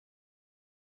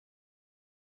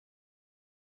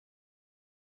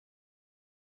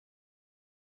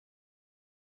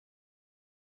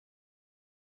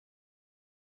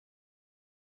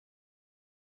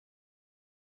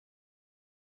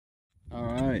All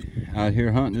right, out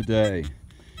here hunting today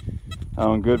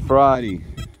on Good Friday.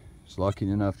 Was lucky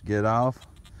enough to get off.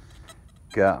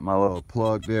 Got my little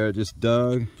plug there I just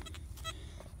dug,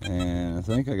 and I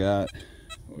think I got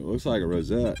what looks like a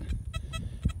rosette.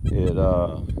 It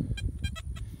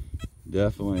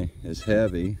definitely is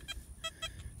heavy.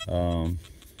 Looks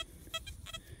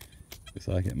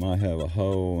like it might have a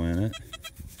hole in it.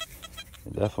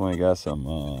 It definitely got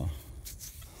some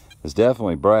it's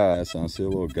definitely brass. I see a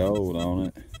little gold on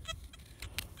it.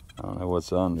 I don't know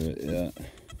what's under it yet.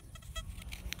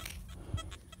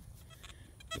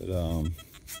 But I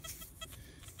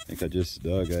think I just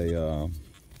dug a yeah,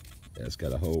 it's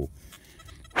got a hole.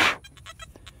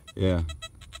 Yeah,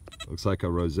 looks like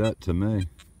a rosette to me.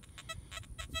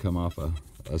 Come off a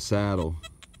saddle.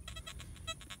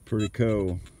 Pretty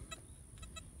cool.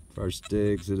 First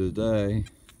digs of the day.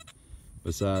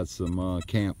 Besides some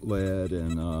camp lead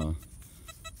and a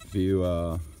few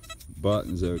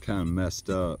buttons that are kind of messed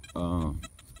up.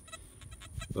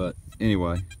 But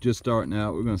anyway, just starting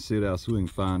out. We're going to see what else we can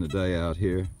find today out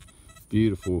here.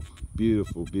 Beautiful,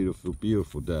 beautiful, beautiful,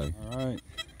 beautiful day. All right,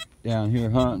 down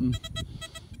here hunting.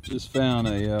 Just found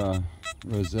a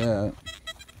rosette,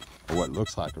 or what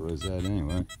looks like a rosette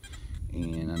anyway.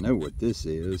 And I know what this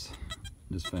is.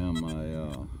 Just found my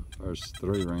first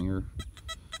 3-ringer.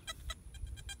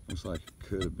 Looks like it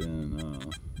could have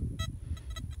been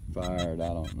fired,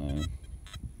 I don't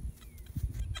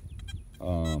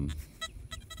know.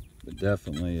 But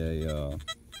definitely a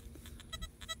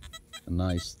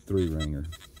nice 3-ringer.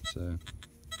 So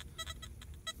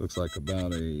looks like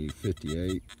about a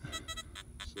 58.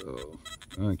 So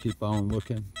I'm gonna keep on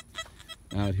looking.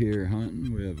 Out here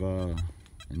hunting with a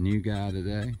new guy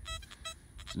today.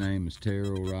 His name is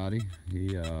Terrell Roddy.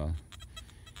 He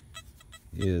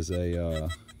is a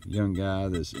young guy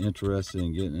that's interested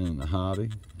in getting in the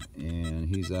hobby, and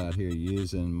he's out here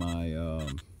using my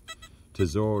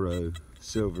Tesoro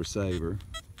Silver Saber,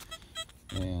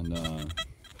 and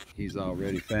he's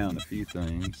already found a few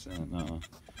things, and I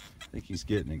think he's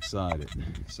getting excited.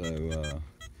 So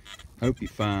hope he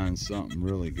finds something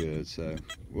really good. So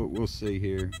we'll see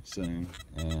here soon,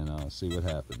 and see what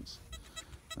happens.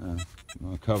 I'm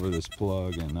gonna cover this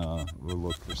plug, and we'll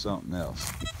look for something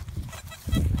else.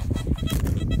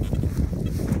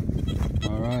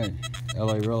 All right,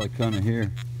 LA Relic hunter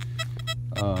here.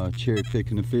 Cherry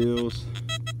picking the fields.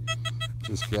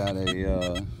 Just got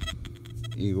a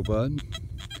eagle bud,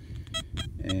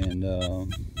 and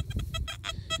it's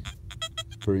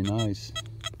pretty nice.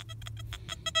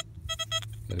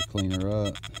 Gotta clean her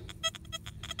up,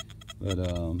 but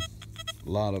a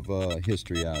lot of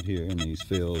history out here in these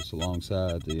fields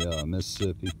alongside the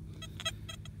Mississippi.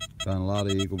 Found a lot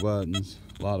of eagle buttons,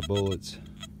 a lot of bullets,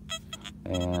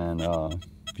 and a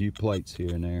few plates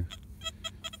here and there,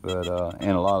 but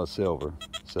and a lot of silver.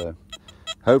 So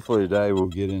hopefully today we'll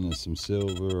get into some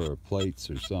silver or plates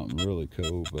or something really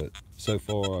cool. But so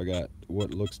far I got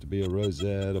what looks to be a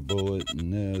rosette, a bullet,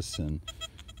 and this, and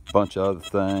a bunch of other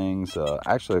things.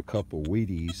 Actually a couple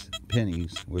Wheaties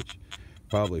pennies, which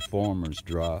probably farmers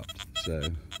dropped.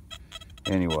 So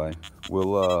anyway,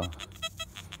 we'll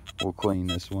clean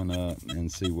this one up and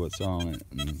see what's on it,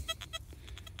 and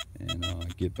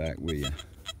get back with you.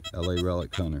 LA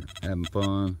Relic hunter, having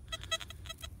fun.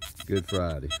 Good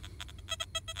Friday.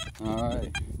 All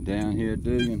right, down here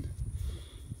digging,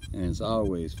 and it's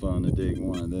always fun to dig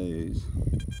one of these.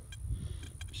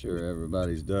 I'm sure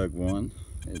everybody's dug one.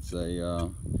 It's a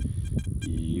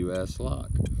US lock.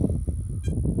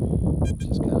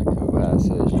 Just kind of cool how it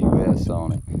says US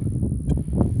on it.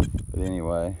 But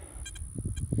anyway,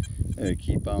 I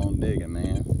keep on digging,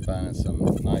 man. Finding some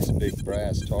nice big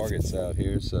brass targets out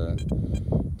here, so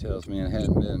tells me it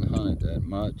hadn't been hunted that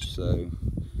much. So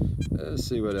let's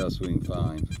see what else we can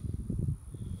find.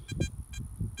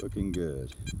 Looking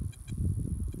good.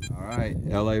 All right,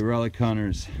 LA Relic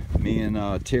hunters, me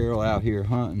and Terrell out here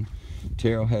hunting.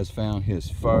 Terrell has found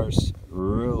his first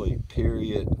really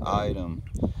period item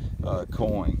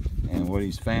coin, and what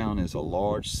he's found is a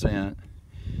large cent.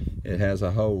 It has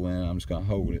a hole in it. I'm just gonna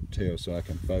hold it till so I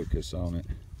can focus on it,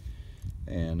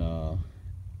 and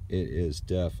it is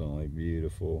definitely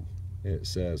beautiful. It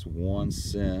says 1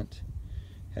 cent,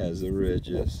 has the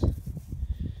ridges,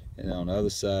 and on the other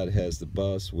side it has the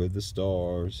bust with the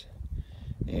stars.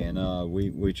 And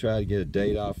we try to get a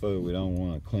date off of it. We don't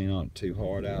want to clean on it too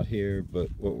hard out here, but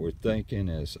what we're thinking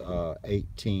is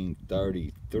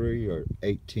 1833 or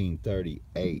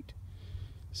 1838.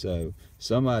 So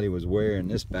somebody was wearing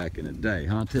this back in the day,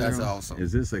 huh, Terrell? That's awesome.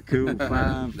 Is this a cool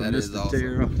find from That is Mr. awesome.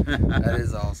 Terrell? That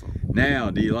is awesome.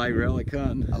 Now, do you like relic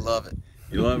hunting? I love it.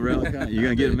 You love relic hunting? You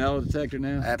gonna get a metal detector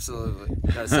now? Absolutely.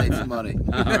 Gotta save some money.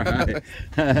 All right.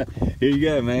 Here you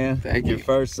go, man. Thank you. Your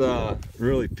first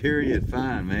really period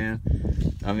find, man.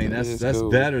 I mean, that's cool.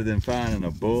 better than finding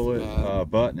a bullet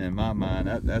button in my mind.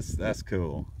 That's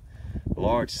cool. A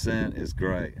large scent is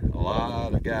great. A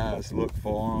lot of guys look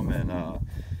for them,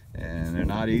 and they're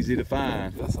not easy to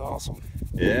find. That's awesome.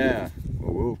 Yeah.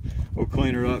 Well, we'll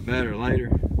clean her up better later,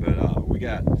 but we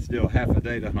got still half a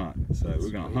day to hunt, so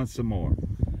we're gonna hunt some more.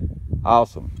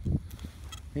 Awesome.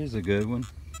 Here's a good one.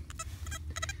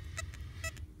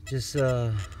 Just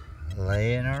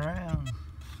laying around.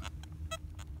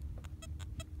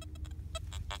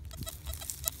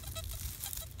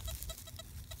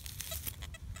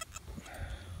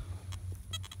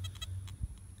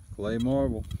 Clay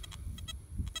marble.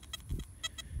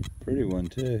 Pretty one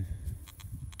too.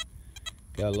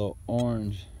 Got a little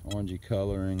orangey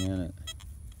coloring in it.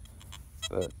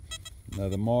 But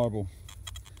another marble.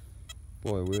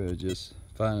 Boy, we're just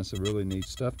finding some really neat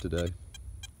stuff today.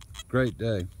 Great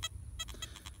day.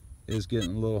 It's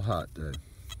getting a little hot though.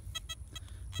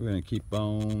 We're gonna keep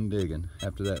on digging.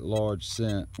 After that large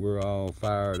scent, we're all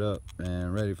fired up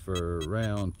and ready for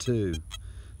round 2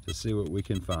 to see what we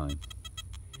can find.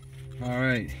 All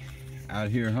right, out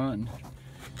here hunting.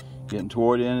 Getting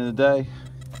toward the end of the day.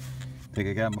 I think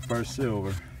I got my first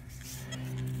silver.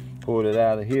 Pulled it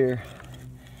out of here.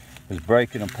 It was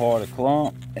breaking apart a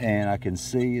clump, and I can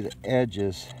see the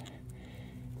edges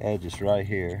right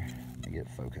here. Let me get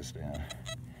focused down.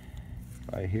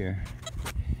 Right here.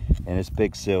 And it's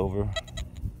big silver.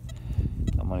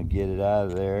 I'm gonna get it out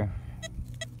of there.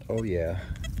 Oh yeah.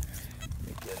 Let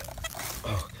me get it.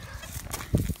 Oh.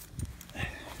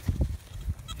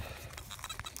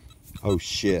 Oh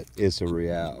shit, it's a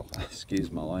real.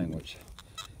 Excuse my language.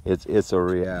 It's a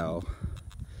real.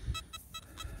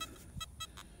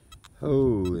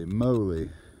 Holy moly.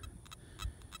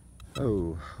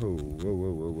 Oh,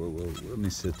 whoa. Let me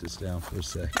sit this down for a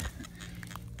second.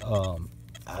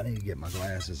 I need to get my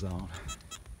glasses on.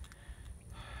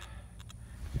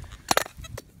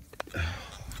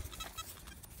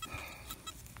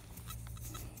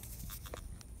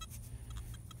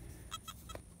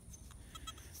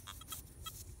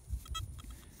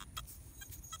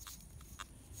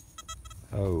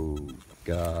 Oh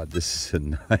God, this is a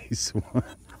nice one.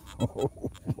 Oh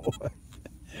boy.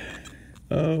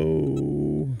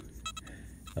 Oh,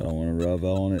 I don't want to rub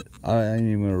on it. I ain't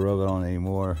even gonna rub it on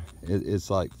anymore. It's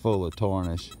like full of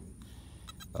tarnish.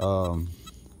 We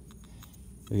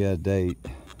got a date,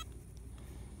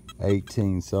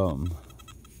 18 something.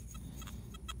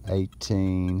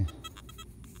 18.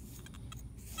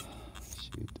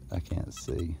 Shoot, I can't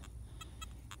see.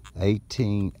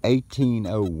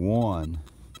 1801.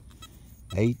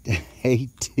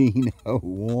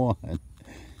 1801.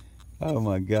 Oh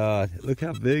my God, look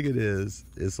how big it is.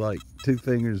 It's like 2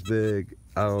 fingers big.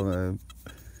 I don't know.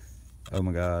 Oh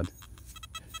my God.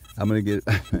 I'm gonna get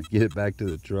it back to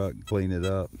the truck and clean it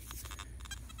up.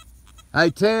 Hey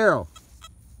Terrell,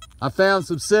 I found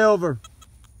some silver.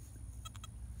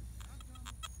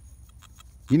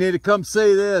 You need to come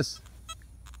see this.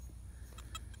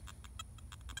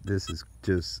 This is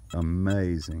just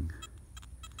amazing.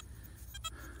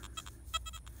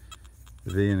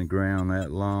 To be in the ground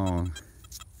that long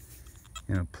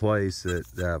in a place that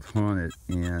I've hunted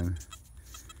in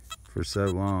for so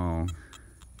long,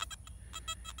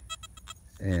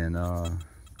 and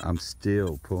I'm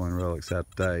still pulling relics out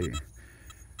today.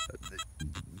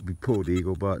 We pulled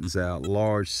eagle buttons out,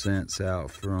 large scents out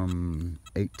from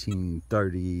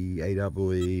 1838, I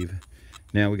believe.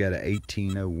 Now we got an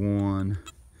 1801.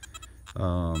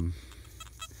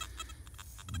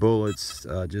 Bullets,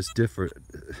 just different.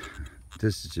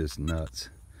 This is just nuts.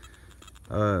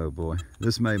 Oh boy,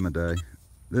 this made my day.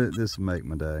 This will make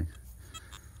my day.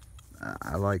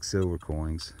 I like silver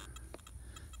coins.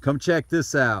 Come check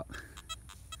this out.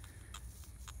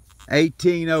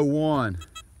 1801.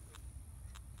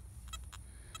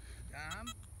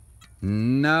 Dime?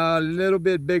 No, a little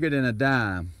bit bigger than a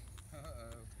dime.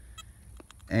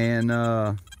 And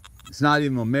it's not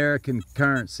even American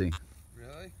currency.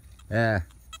 Really? Yeah.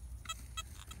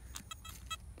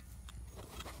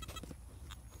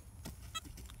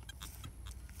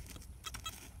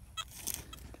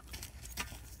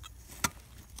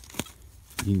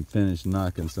 You can finish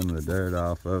knocking some of the dirt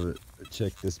off of it.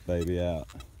 Check this baby out.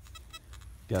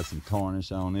 Got some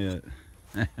tarnish on it.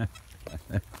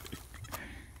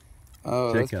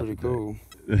 Oh, Check that's pretty cool.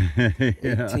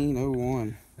 Yeah.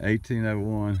 1801.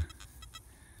 1801.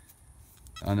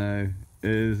 I know, it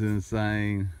is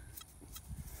insane.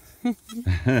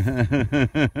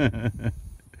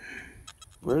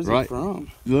 Where's Right. it from?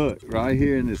 Look, right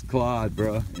here in this clod,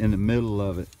 bro, in the middle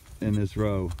of it, in this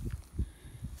row.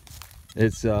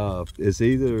 It's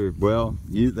either, well,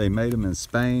 they made them in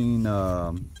Spain,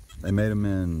 they made them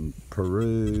in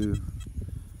Peru,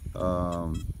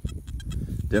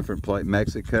 different place,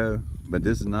 Mexico, but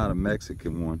this is not a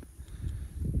Mexican one.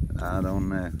 I don't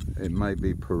know. It might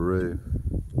be Peru.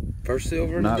 First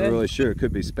silver of the Not day? really sure. It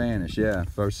could be Spanish. Yeah,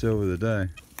 first silver of the day.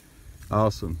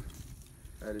 Awesome.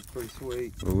 That is pretty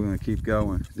sweet. Well, we're gonna keep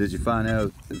going. Did you find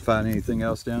anything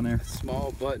else down there?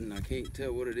 Small button. I can't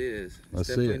tell what it is. It's Let's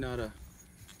see definitely it. not a.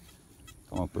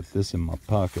 I'm gonna put this in my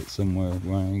pocket somewhere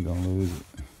where I ain't gonna lose it.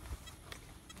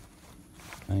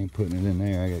 I ain't putting it in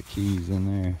there. I got keys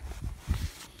in there.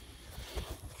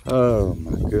 Oh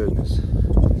my goodness.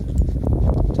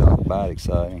 Talk about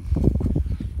exciting.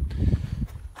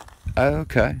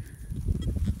 Okay.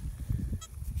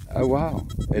 Oh wow.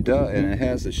 It does, and it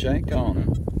has a shank on it.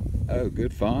 Oh,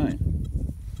 good find.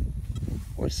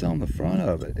 What's on the front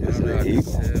of it? Is it an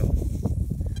eagle?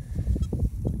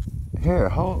 Here,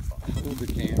 hold the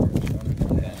camera and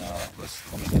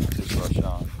let me get this brush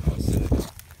on. Let's see.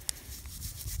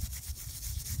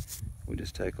 We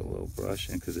just take a little brush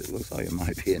in because it looks like it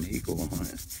might be an eagle on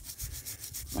it.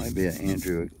 Might be an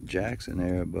Andrew Jackson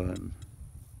era button.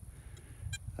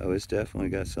 Oh, it's definitely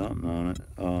got something on it.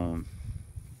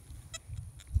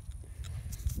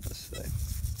 Let's see.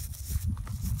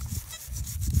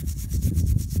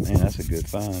 Man, that's a good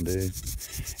find, dude.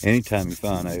 Anytime you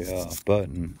find a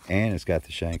button and it's got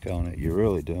the shank on it, you're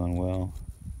really doing well.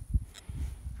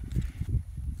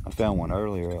 I found one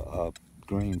earlier, a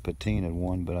green patinaed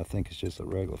one, but I think it's just a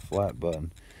regular flat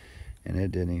button, and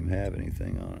it didn't even have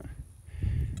anything on it.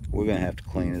 We're gonna have to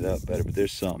clean it up better, but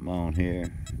there's something on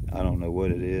here. I don't know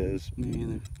what it is,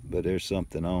 but there's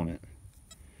something on it.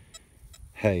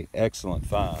 Hey, excellent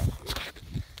find.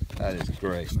 That is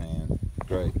great, man.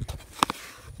 Great.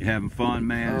 You having fun,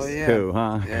 man? Oh, It's yeah. cool,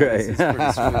 huh? Yeah, great. this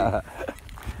is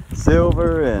pretty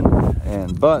Silver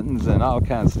and buttons and all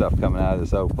kinds of stuff coming out of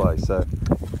this old place. So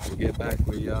we'll get back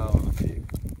with y'all in a few.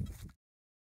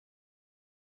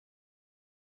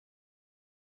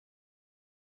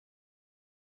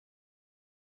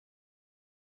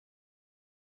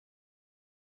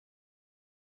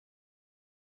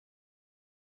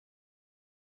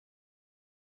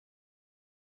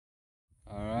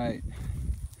 All right,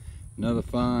 another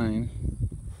find.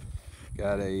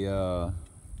 Got a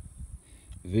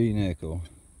V-nickel.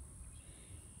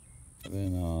 I've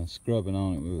been scrubbing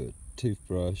on it with a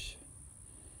toothbrush,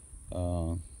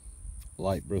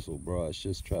 light bristle brush,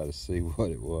 just try to see what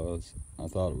it was. I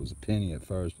thought it was a penny at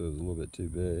first, but it was a little bit too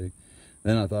big.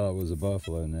 Then I thought it was a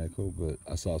buffalo nickel, but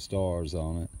I saw stars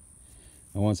on it.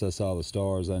 And once I saw the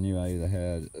stars, I knew I either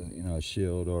had, a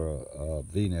shield or a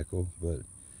V-nickel. But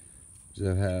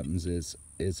so happens it's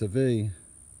a V.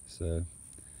 So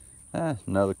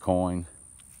another coin.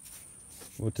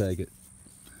 We'll take it.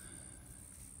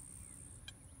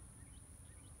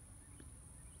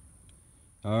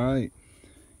 All right.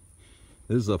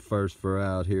 This is a first for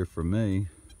out here for me.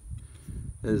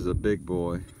 This is a big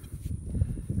boy.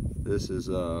 This is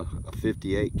a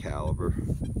 58 caliber.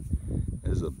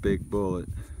 This is a big bullet.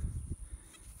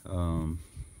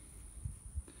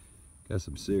 Got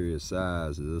some serious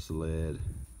size of this lead.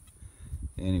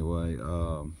 Anyway,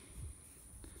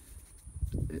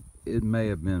 it may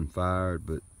have been fired,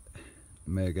 but it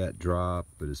may have got dropped,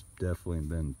 but it's definitely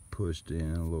been pushed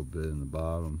in a little bit in the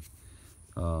bottom.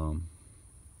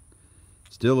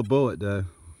 Still a bullet though.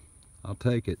 I'll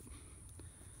take it.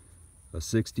 A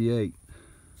 68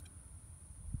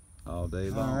 all day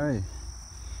long. All right,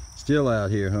 still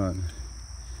out here hunting.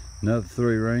 Another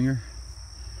 3-ringer.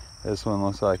 This one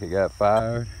looks like it got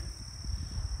fired.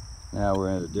 Now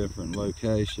we're at a different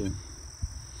location,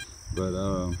 but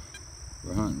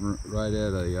we're hunting right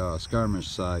at a skirmish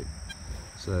site,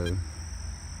 so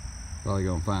probably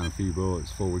gonna find a few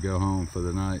bullets before we go home for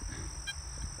the night.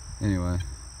 Anyway,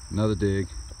 another dig.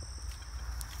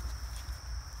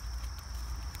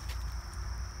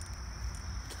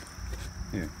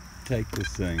 Here, take this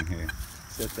thing here.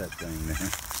 Set that thing there.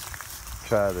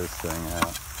 Try this thing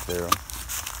out, Carol.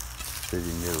 See if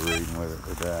you can get a reading with it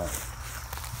with that.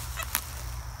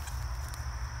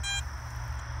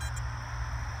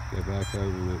 Go back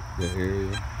over the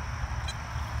area.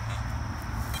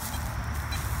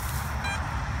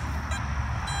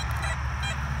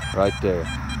 Right there.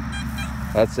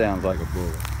 That sounds like a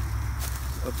bullet.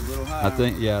 Up a little higher. I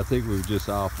think we were just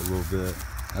off a little bit.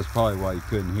 That's probably why you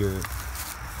couldn't hear it.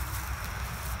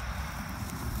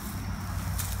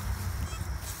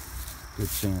 Good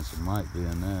chance it might be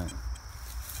in that.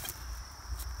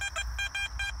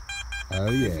 Oh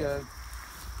yeah.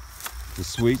 The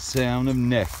sweet sound of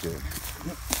nectar.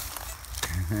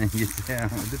 And get down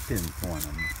with the pinpoint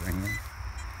on the friend.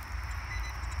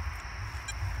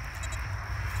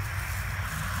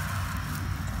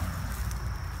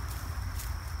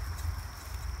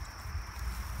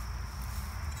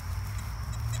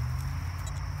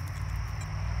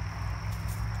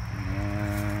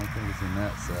 I think it's in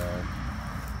that side.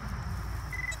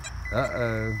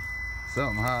 Uh-oh.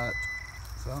 Something hot.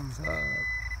 Something's hot.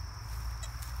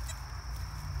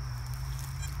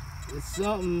 It's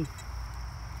something.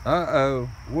 Uh-oh.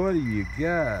 What do you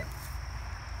got?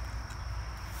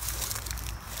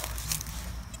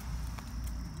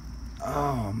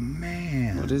 Oh,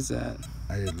 man. What is that?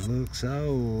 It looks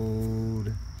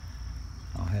old.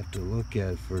 I'll have to look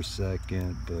at it for a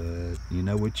second, but you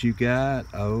know what you got?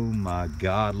 Oh my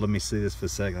God, let me see this for a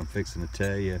second. I'm fixing to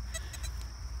tell you.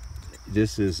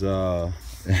 This is, I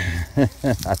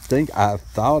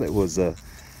thought it was a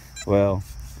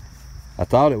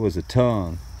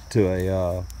tongue to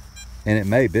a, and it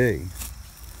may be.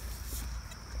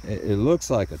 It looks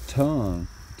like a tongue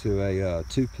to a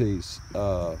two-piece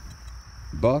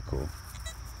buckle.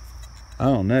 I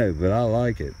don't know, but I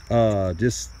like it.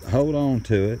 Just hold on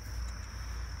to it,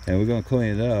 and we're gonna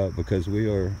clean it up because we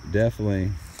are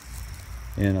definitely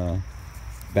in a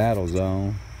battle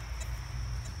zone.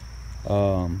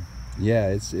 Yeah,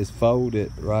 it's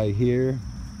folded right here,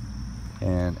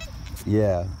 and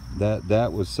yeah,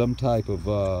 that was some type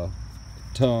of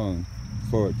tongue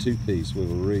for a two-piece with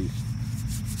a reef.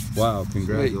 Wow,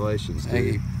 congratulations,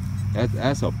 dude.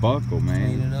 That's a buckle,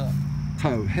 man. Clean it up.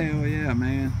 Oh, hell yeah,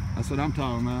 man. That's what I'm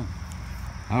talking about.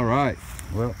 All right,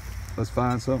 well, let's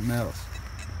find something else.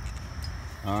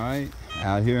 All right,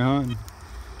 out here hunting.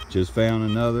 Just found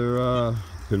another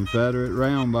Confederate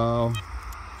round ball.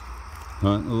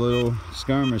 Hunting a little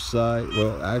skirmish site.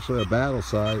 Well, actually a battle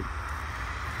site.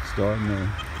 Starting to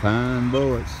find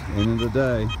bullets end of the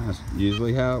day. That's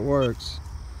usually how it works.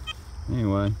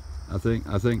 Anyway, I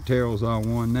think Terrell's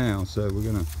on one now, so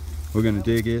we're gonna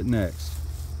dig it next.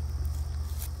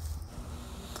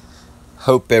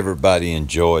 Hope everybody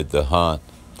enjoyed the hunt.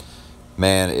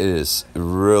 Man, it is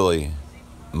really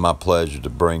my pleasure to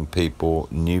bring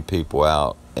new people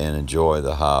out and enjoy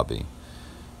the hobby.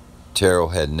 Terrell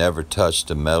had never touched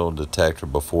a metal detector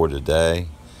before today,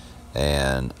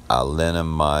 and I lent him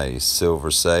my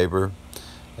Silver Saber,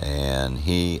 and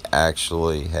he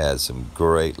actually had some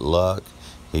great luck.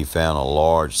 He found a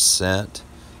large scent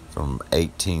from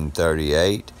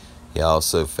 1838. He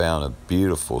also found a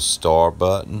beautiful star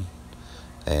button,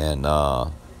 and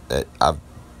I've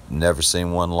never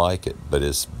seen one like it, but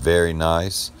it's very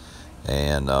nice.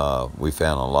 And we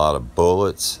found a lot of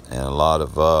bullets and a lot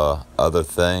of other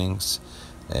things.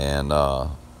 And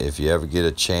if you ever get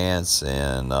a chance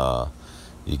and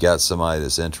you got somebody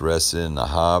that's interested in the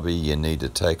hobby, you need to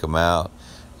take them out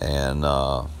and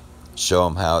show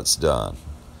them how it's done.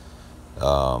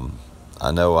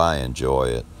 I know I enjoy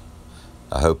it.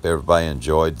 I hope everybody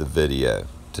enjoyed the video.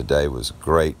 Today was a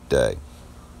great day.